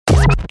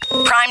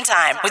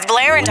PrimeTime with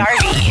Blair and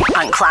RV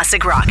on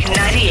Classic Rock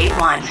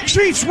 98.1.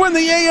 Chiefs win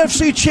the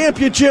AFC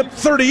Championship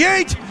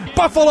 38,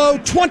 Buffalo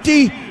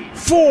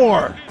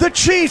 24. The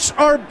Chiefs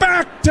are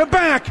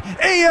back-to-back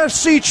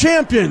AFC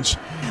champions.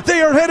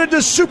 They are headed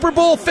to Super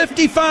Bowl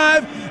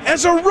 55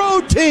 as a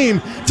road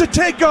team to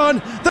take on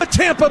the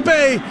Tampa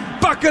Bay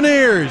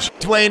Buccaneers.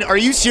 Dwayne, are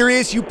you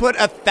serious? You put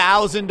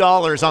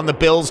 $1,000 on the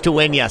Bills to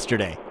win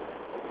yesterday.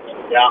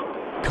 Yeah.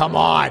 Come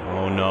on.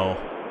 Oh, no.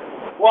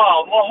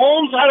 Well,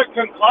 Mahomes had a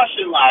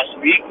concussion last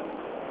week.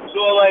 So,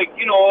 I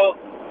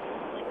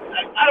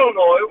don't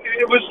know.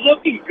 It was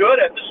looking good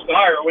at the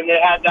start when they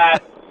had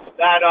that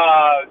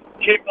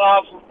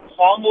kickoff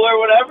fumble or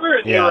whatever,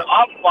 and they were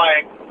up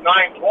by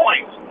 9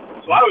 points.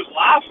 So I was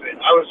laughing.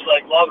 I was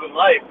loving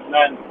life. And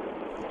then,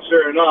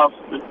 sure enough,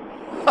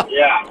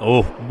 yeah.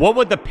 Oh, what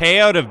would the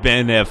payout have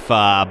been if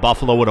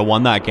Buffalo would have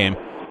won that game?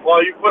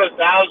 Well, you put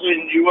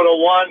 1,000, you would have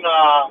won.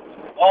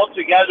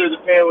 Altogether, the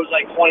payout was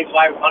like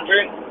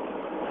 2,500.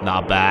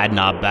 Not bad,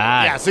 not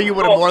bad. Yeah, so you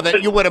would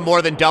have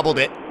more than doubled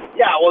it.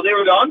 Yeah, well, they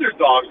were the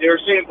underdogs. They were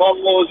saying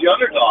Buffalo was the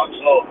underdog.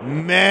 So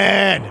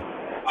man,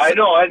 I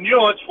know. And you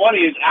know what's funny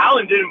is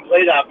Allen didn't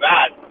play that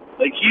bad.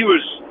 He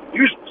was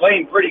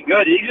playing pretty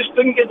good. He just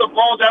couldn't get the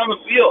ball down the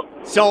field.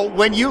 So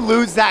when you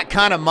lose that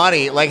kind of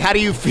money, how do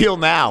you feel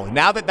now?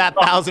 Now that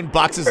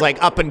 $1,000 is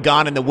up and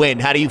gone in the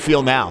wind, how do you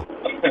feel now?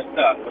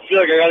 I feel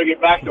like I got to get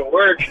back to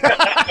work.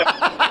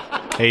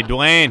 Hey,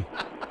 Dwayne,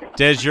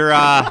 does your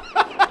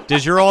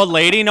old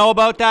lady know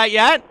about that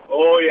yet?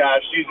 Oh yeah,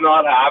 she's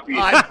not happy.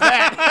 I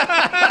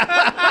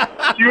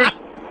bet.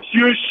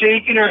 She was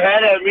shaking her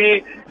head at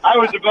me. I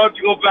was about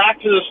to go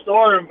back to the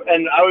store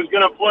and I was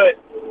gonna put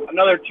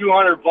another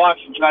 $200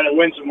 and try to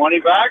win some money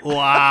back.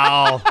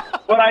 Wow.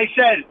 But I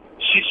said,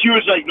 she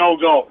was like, no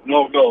go,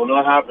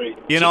 not happening.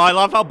 I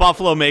love how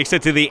Buffalo makes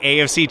it to the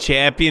AFC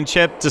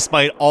Championship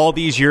despite all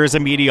these years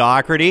of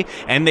mediocrity,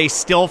 and they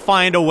still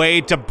find a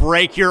way to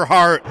break your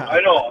heart. I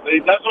know.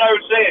 That's what I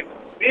was saying.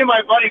 Me and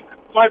my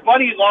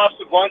buddy lost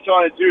a bunch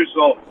on it too,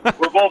 so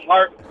we're both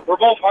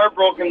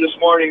heartbroken this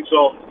morning,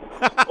 so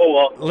oh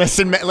well.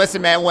 Listen,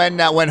 man. When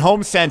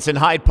HomeSense in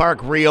Hyde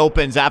Park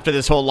reopens after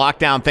this whole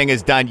lockdown thing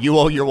is done, you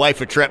owe your wife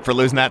a trip for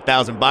losing that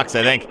 $1,000, I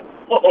think.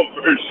 Oh,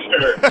 for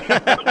sure.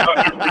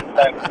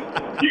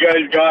 100%. You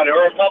guys got it.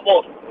 Or a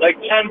couple,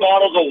 10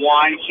 bottles of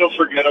wine. She'll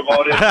forget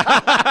about it.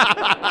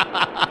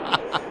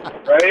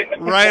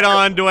 Right? Right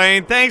on,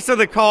 Dwayne. Thanks for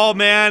the call,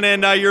 man,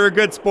 and you're a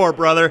good sport,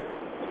 brother.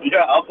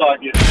 Yeah, I'll talk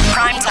to you.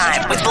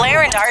 PrimeTime with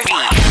Blair and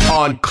RV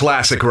on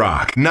Classic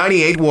Rock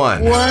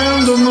 98.1.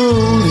 When the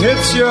moon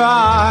hits your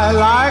eye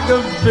like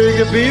a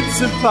big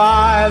pizza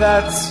pie,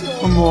 that's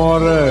amore.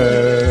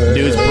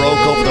 News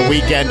broke over the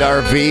weekend,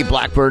 RV,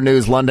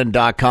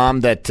 BlackbirdNewsLondon.com,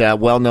 that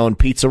well-known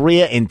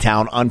pizzeria in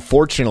town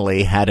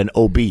unfortunately had an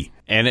OB.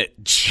 And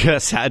it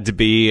just had to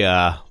be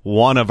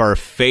one of our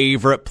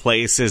favorite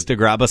places to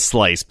grab a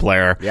slice,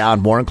 Blair. Yeah,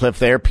 on Warrencliffe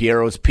there,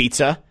 Piero's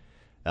Pizza.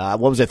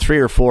 What was it? 3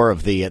 or 4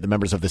 of the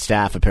members of the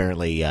staff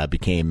apparently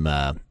became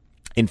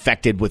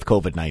infected with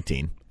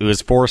COVID-19. It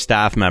was 4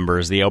 staff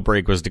members. The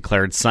outbreak was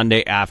declared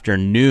Sunday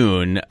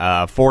afternoon.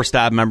 4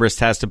 staff members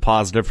tested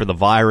positive for the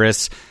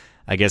virus.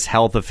 I guess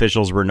health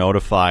officials were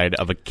notified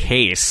of a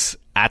case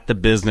at the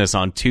business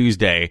on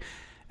Tuesday.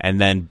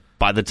 And then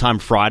by the time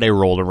Friday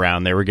rolled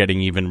around, they were getting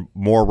even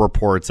more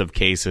reports of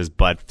cases.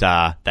 But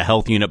the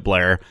health unit,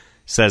 Blair,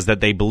 says that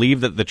they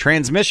believe that the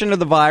transmission of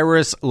the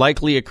virus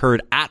likely occurred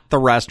at the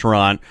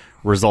restaurant,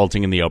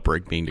 resulting in the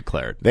outbreak being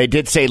declared. They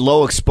did say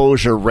low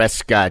exposure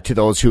risk to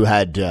those who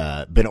had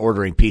been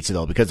ordering pizza,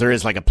 though, because there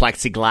is a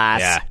plexiglass.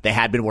 Yeah. They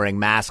had been wearing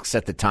masks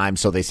at the time,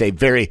 so they say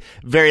very,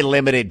 very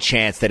limited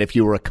chance that if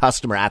you were a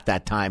customer at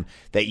that time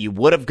that you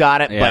would have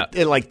got it, but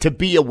to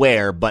be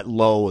aware, but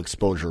low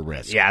exposure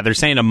risk. Yeah, they're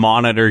saying to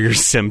monitor your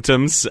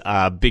symptoms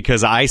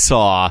because I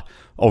saw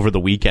over the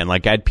weekend, I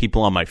had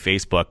people on my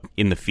Facebook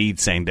in the feed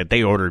saying that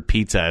they ordered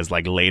pizza as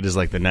late as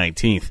the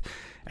 19th.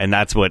 And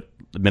that's what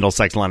the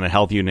Middlesex London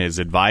Health Unit is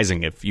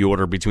advising, if you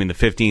order between the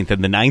 15th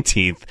and the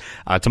 19th,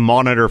 to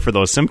monitor for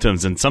those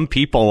symptoms. And some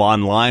people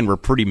online were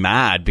pretty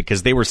mad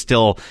because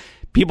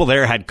people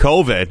there had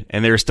COVID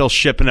and they were still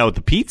shipping out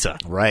the pizza.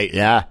 Right,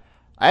 yeah.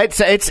 I'd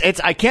say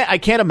I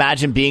can't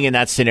imagine being in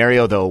that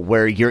scenario though,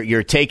 where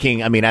you're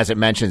taking, as it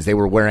mentions, they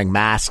were wearing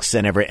masks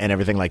and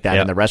everything like that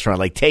in the restaurant,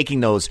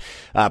 taking those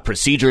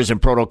procedures and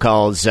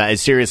protocols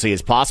as seriously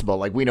as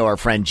possible. We know our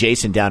friend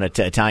Jason down at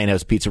Italian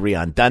House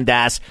Pizzeria on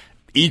Dundas,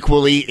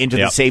 equally into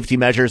the safety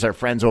measures. Our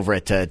friends over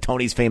at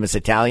Tony's Famous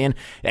Italian,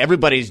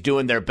 everybody's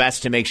doing their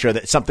best to make sure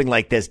that something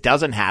like this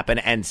doesn't happen,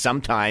 and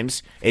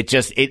sometimes it's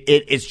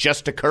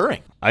just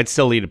occurring. I'd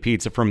still eat a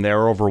pizza from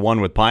there over one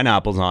with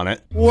pineapples on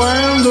it.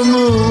 When the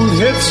moon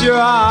hits your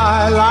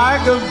eye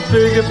like a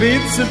big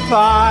pizza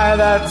pie,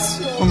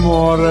 that's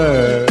amore.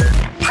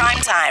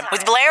 PrimeTime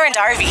with Blair and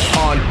RV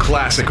on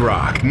Classic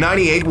Rock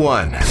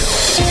 98.1.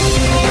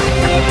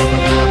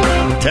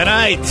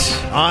 Tonight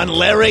on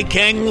Larry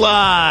King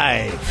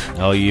Live.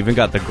 Oh, you even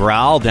got the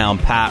growl down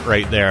pat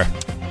right there.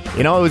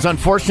 You know, it was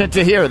unfortunate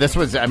to hear. This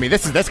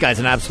guy's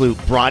an absolute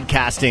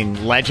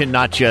broadcasting legend,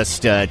 not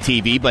just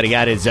TV, but he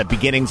had his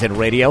beginnings in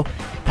radio.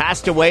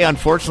 Passed away,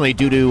 unfortunately,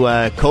 due to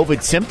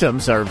COVID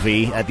symptoms,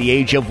 RV, at the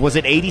age of, was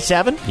it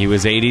 87? He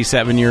was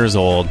 87 years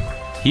old.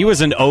 He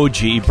was an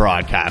OG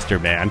broadcaster,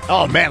 man.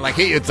 Oh, man,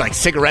 it's like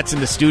cigarettes in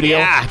the studio.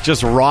 Yeah,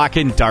 just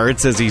rocking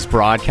darts as he's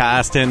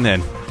broadcasting.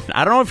 And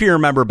I don't know if you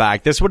remember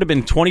back, this would have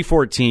been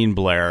 2014,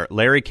 Blair.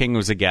 Larry King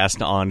was a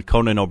guest on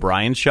Conan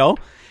O'Brien's show.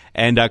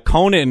 And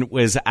Conan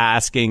was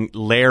asking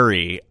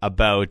Larry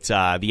about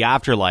the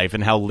afterlife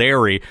and how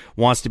Larry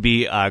wants to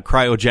be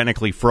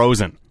cryogenically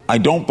frozen. I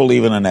don't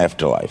believe in an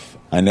afterlife.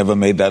 I never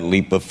made that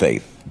leap of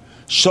faith.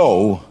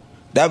 So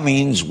that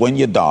means when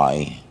you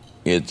die,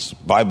 it's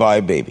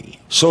bye-bye, baby.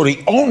 So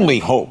the only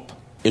hope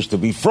is to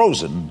be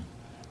frozen,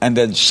 and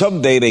then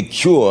someday they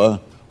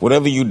cure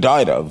whatever you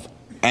died of,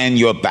 and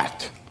you're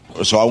back.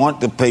 So I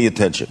want to pay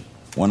attention.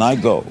 When I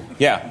go,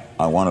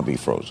 I want to be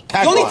frozen.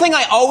 The only thing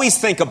I always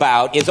think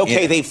about is,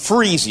 they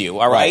freeze you,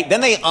 all right?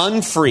 Then they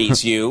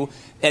unfreeze you,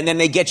 and then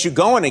they get you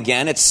going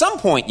again. At some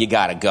point, you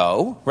got to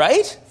go,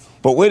 right?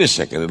 But wait a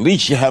second. At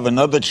least you have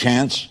another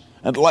chance.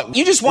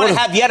 You just want to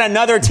have yet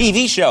another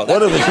TV show.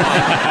 What if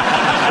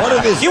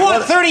it's... You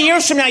want 30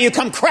 years from now, you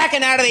come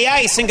cracking out of the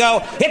ice and go,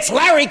 it's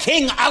Larry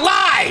King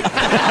alive! That's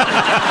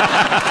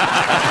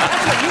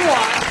what you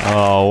want.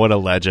 Oh, what a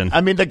legend.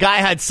 I mean, the guy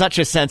had such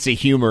a sense of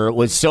humor,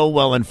 was so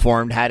well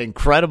informed, had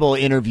incredible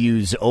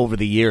interviews over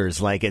the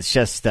years. It's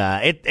just,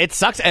 it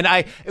sucks. And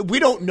we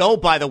don't know,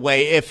 by the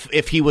way,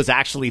 if he was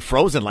actually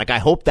frozen. I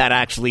hope that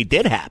actually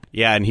did happen.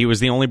 Yeah, and he was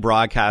the only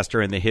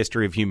broadcaster in the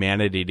history of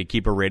humanity to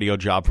keep a radio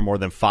job for more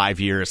than 5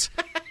 years.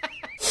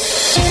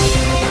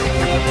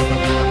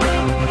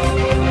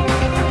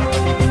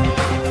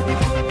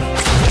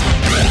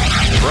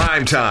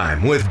 Prime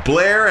Time with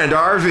Blair and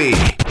RV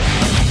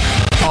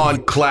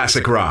on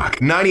Classic Rock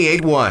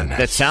 98.1.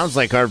 That sounds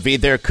like, RV,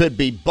 there could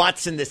be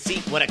butts in the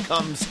seat when it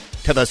comes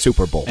to the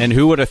Super Bowl. And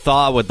who would have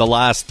thought with the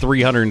last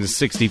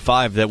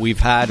 365 that we've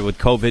had with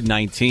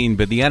COVID-19,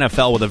 but the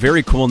NFL with a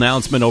very cool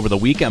announcement over the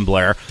weekend,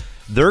 Blair.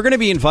 They're going to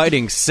be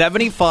inviting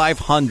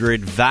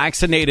 7,500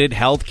 vaccinated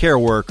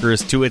healthcare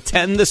workers to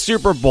attend the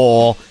Super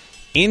Bowl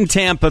in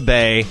Tampa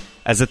Bay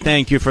as a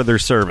thank you for their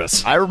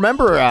service. I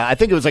remember, I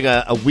think it was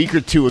a week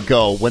or two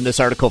ago when this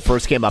article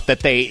first came up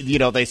that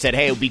they said,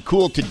 hey, it would be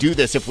cool to do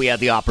this if we had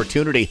the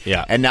opportunity.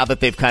 Yeah. And now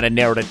that they've kind of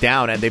narrowed it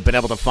down and they've been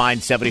able to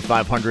find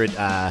 7,500,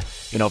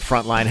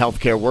 frontline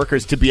healthcare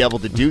workers to be able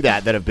to do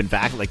that have been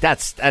vaccinated.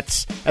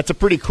 That's a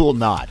pretty cool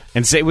nod.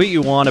 And say what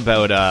you want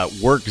about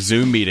work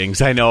Zoom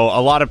meetings. I know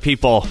a lot of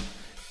people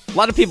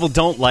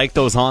don't like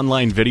those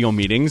online video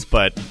meetings,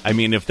 but I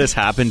mean, if this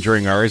happened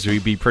during ours,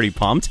 we'd be pretty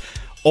pumped.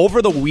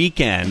 Over the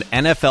weekend,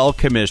 NFL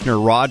Commissioner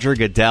Roger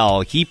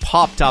Goodell, he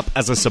popped up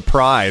as a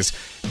surprise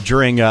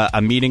during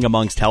a meeting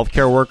amongst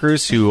healthcare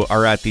workers who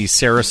are at the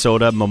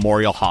Sarasota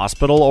Memorial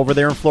Hospital over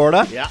there in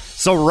Florida. Yeah.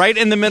 So right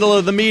in the middle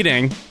of the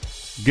meeting,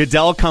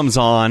 Goodell comes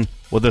on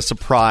with a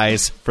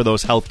surprise for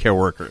those healthcare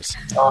workers.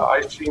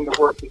 I've seen the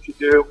work that you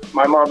do.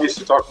 My mom used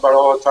to talk about it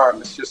all the time.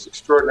 It's just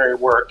extraordinary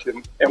work.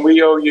 And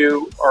we owe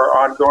you our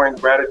ongoing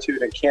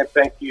gratitude and can't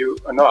thank you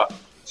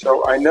enough.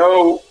 So I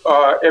know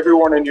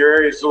everyone in your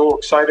area is a little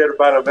excited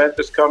about an event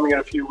that's coming in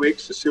a few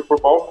weeks, the Super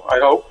Bowl, I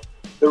hope.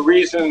 The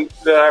reason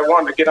that I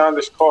wanted to get on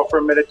this call for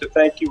a minute to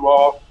thank you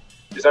all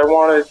is I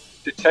wanted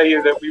to tell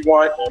you that we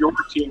want your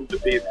team to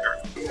be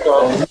there.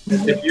 So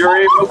if you're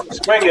able to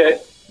swing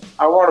it,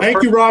 I want to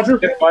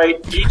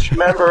invite each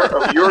member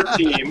of your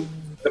team,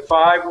 the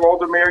 5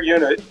 Waldermere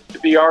unit, to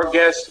be our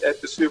guests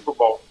at the Super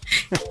Bowl.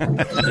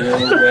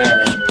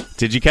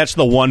 Did you catch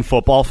the one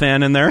football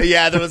fan in there?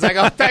 Yeah, there was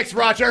thanks,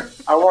 Roger.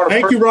 I want to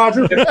thank you,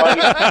 Roger.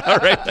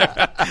 Right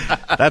there.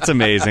 That's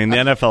amazing. The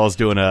NFL is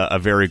doing a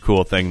very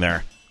cool thing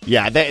there.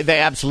 Yeah, they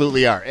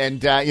absolutely are.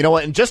 And you know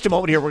what? In just a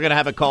moment here, we're going to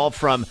have a call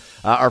from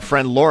our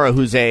friend Laura,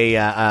 who's a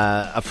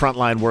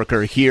frontline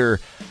worker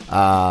here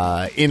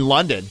in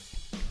London.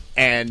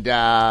 And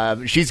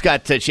she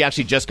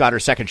actually just got her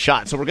second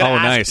shot. So we're going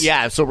to ask, nice.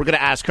 Yeah, so we're going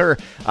to ask her,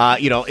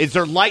 is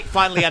there light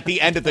finally at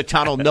the end of the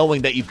tunnel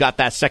knowing that you've got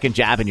that second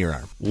jab in your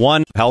arm?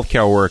 One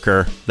healthcare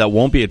worker that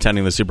won't be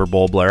attending the Super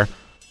Bowl, Blair,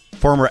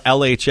 former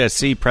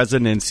LHSC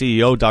president and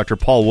CEO, Dr.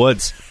 Paul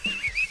Woods.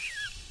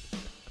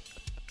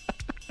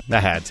 I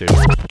had to.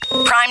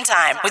 Prime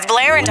Time with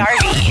Blair and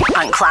RV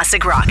on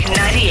Classic Rock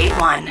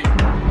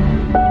 98.1.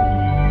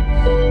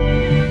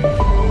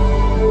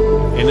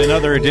 In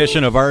another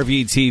edition of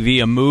RV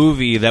TV, a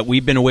movie that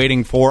we've been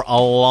waiting for a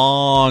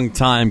long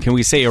time. Can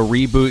we say a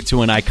reboot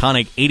to an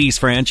iconic 80s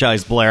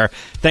franchise, Blair?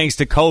 Thanks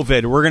to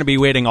COVID, we're going to be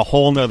waiting a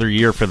whole nother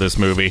year for this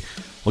movie.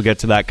 We'll get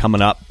to that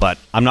coming up, but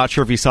I'm not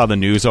sure if you saw the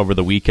news over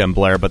the weekend,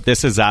 Blair, but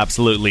this is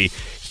absolutely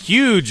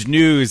huge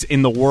news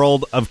in the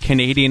world of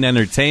Canadian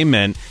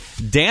entertainment.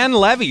 Dan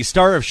Levy,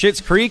 star of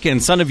Schitt's Creek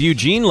and son of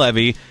Eugene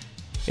Levy,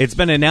 it's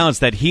been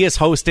announced that he is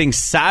hosting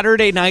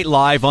Saturday Night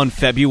Live on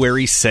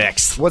February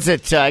 6th. Was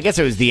it, I guess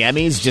it was the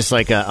Emmys just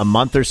like a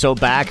month or so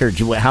back, or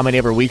how many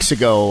ever weeks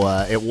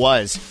ago it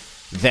was.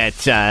 that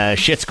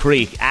Schitt's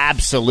Creek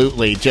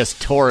absolutely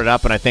just tore it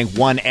up and I think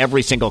won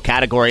every single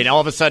category. And all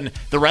of a sudden,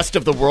 the rest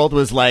of the world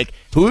was like,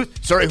 who's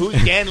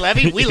Dan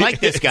Levy? We like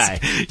this guy.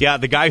 Yeah,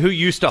 the guy who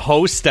used to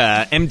host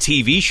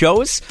MTV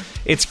shows.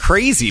 It's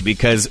crazy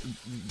because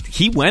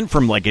he went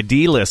from like a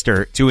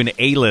D-lister to an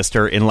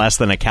A-lister in less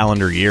than a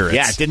calendar year.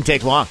 Yeah, it didn't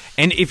take long.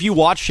 And if you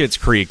watch Schitt's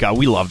Creek,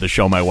 we love the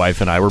show, my wife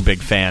and I. We're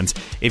big fans.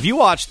 If you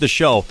watch the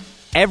show,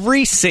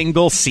 every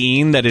single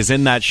scene that is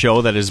in that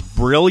show that is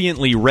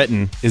brilliantly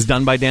written is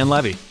done by Dan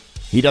Levy.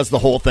 He does the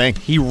whole thing.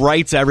 He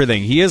writes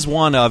everything. He is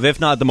one of, if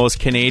not the most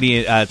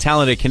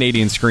talented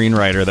Canadian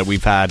screenwriter that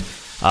we've had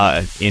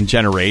in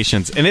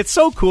generations. And it's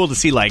so cool to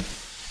see, like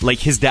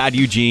his dad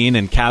Eugene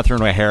and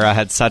Catherine O'Hara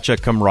had such a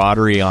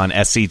camaraderie on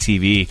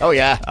SCTV. Oh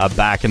yeah,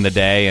 back in the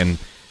day, and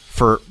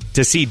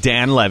to see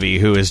Dan Levy,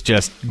 who has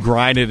just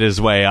grinded his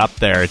way up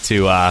there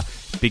to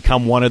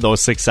become one of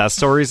those success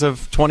stories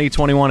of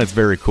 2021. It's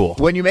very cool.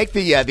 When you make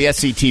the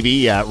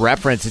SCTV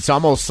reference, it's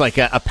almost like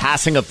a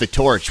passing of the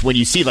torch when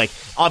you see, like,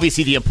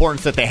 obviously the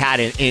importance that they had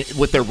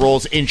with their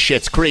roles in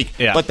Schitt's Creek,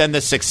 but then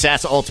the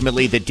success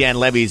ultimately that Dan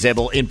Levy is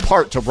able in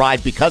part to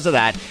ride because of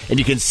that, and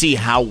you can see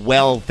how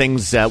well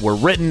things were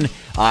written,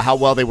 how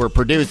well they were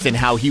produced, and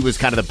how he was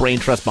kind of the brain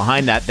trust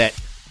behind that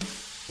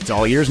it's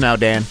all yours now,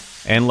 Dan.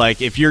 And,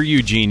 like, if you're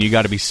Eugene, you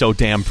got to be so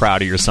damn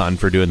proud of your son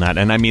for doing that.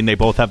 And, I mean, they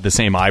both have the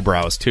same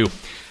eyebrows, too.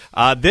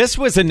 This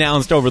was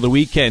announced over the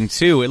weekend,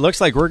 too. It looks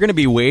like we're going to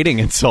be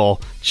waiting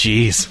until,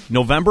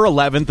 November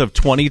 11th of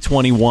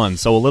 2021,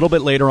 so a little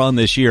bit later on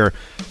this year,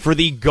 for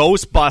the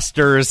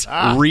Ghostbusters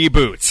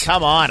reboot.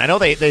 Come on. I know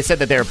they said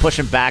that they were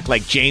pushing back,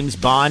 like, James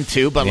Bond,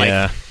 too, but,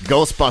 like,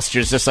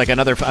 Ghostbusters, just like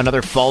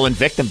another fallen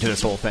victim to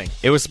this whole thing.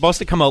 It was supposed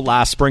to come out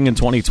last spring in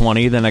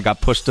 2020, then it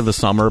got pushed to the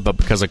summer, but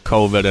because of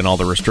COVID and all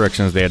the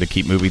restrictions, they had to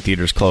keep movie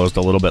theaters closed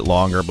a little bit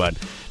longer, but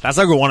that's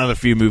like one of the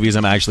few movies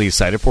I'm actually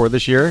excited for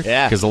this year.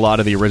 Yeah. Because a lot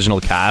of the original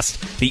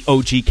cast, the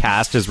OG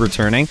cast, is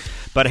returning.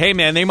 But hey,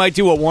 man, they might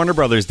do what Warner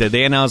Brothers did.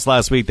 They announced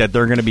last week that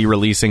they're going to be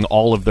releasing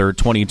all of their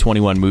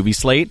 2021 movie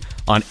slate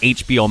on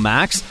HBO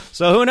Max.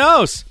 So who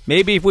knows?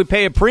 Maybe if we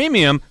pay a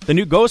premium, the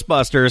new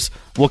Ghostbusters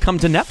will come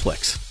to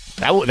Netflix.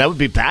 That would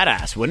be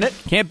badass, wouldn't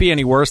it? Can't be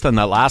any worse than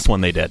that last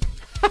one they did.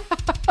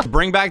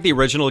 Bring back the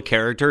original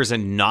characters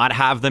and not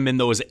have them in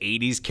those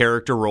 80s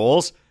character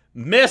roles.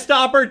 Missed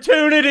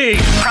opportunity.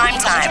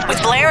 Primetime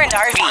with Blair and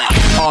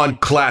RV on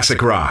Classic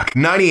Rock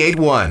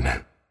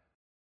 98.1.